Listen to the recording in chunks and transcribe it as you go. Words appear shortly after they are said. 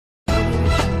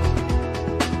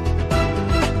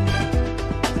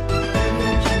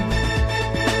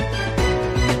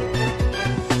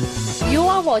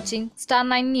watching Star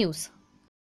 9 News.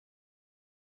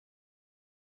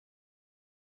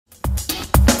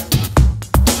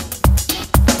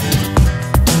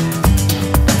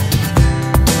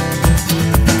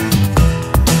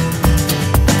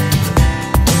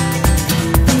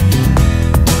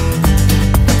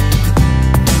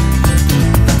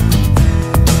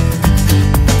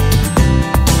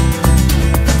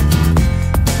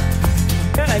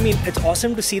 It's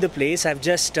awesome to see the place. I've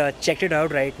just checked it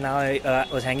out right now. I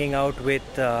was hanging out with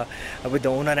the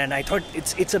owner, and I thought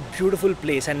it's a beautiful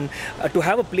place. And to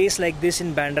have a place like this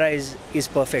in Bandra is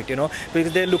perfect, you know,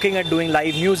 because they're looking at doing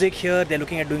live music here. They're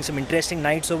looking at doing some interesting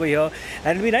nights over here,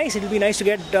 and it'll be nice. It'll be nice to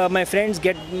get my friends,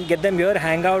 get them here,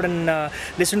 hang out, and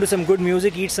listen to some good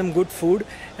music, eat some good food,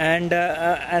 and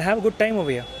have a good time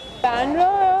over here. Bandra,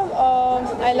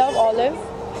 I love Olive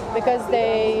because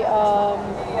they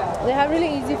have really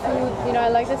easy food. You know, I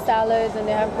like the salads, and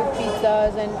they have good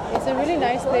pizzas, and it's a really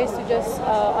nice place to just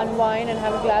unwind and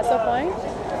have a glass of wine.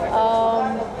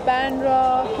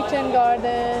 Bandra, Kitchen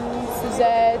Garden,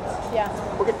 Suzette, yeah.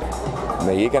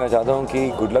 मैं ये कहना चाहता हूँ कि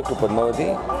good luck to Padmavati,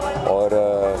 और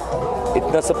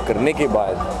इतना सब करने के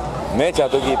बाद मैं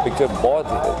चाहता हूँ कि ये पिक्चर बहुत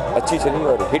अच्छी चली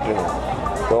और हिट रहे.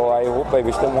 So I hope, I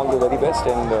wish them all the very best,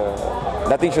 and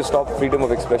nothing should stop freedom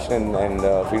of expression and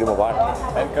freedom of art.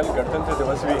 And कल गणतंत्र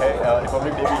दिवस भी है,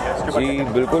 रिपब्लिक डे भी है. जी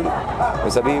बिल्कुल,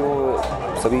 मैं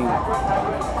सभी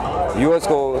व्यूअर्स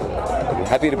को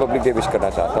हैप्पी रिपब्लिक डे विश करना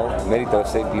चाहता हूँ मेरी तरफ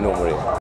से, डीनो मोrea.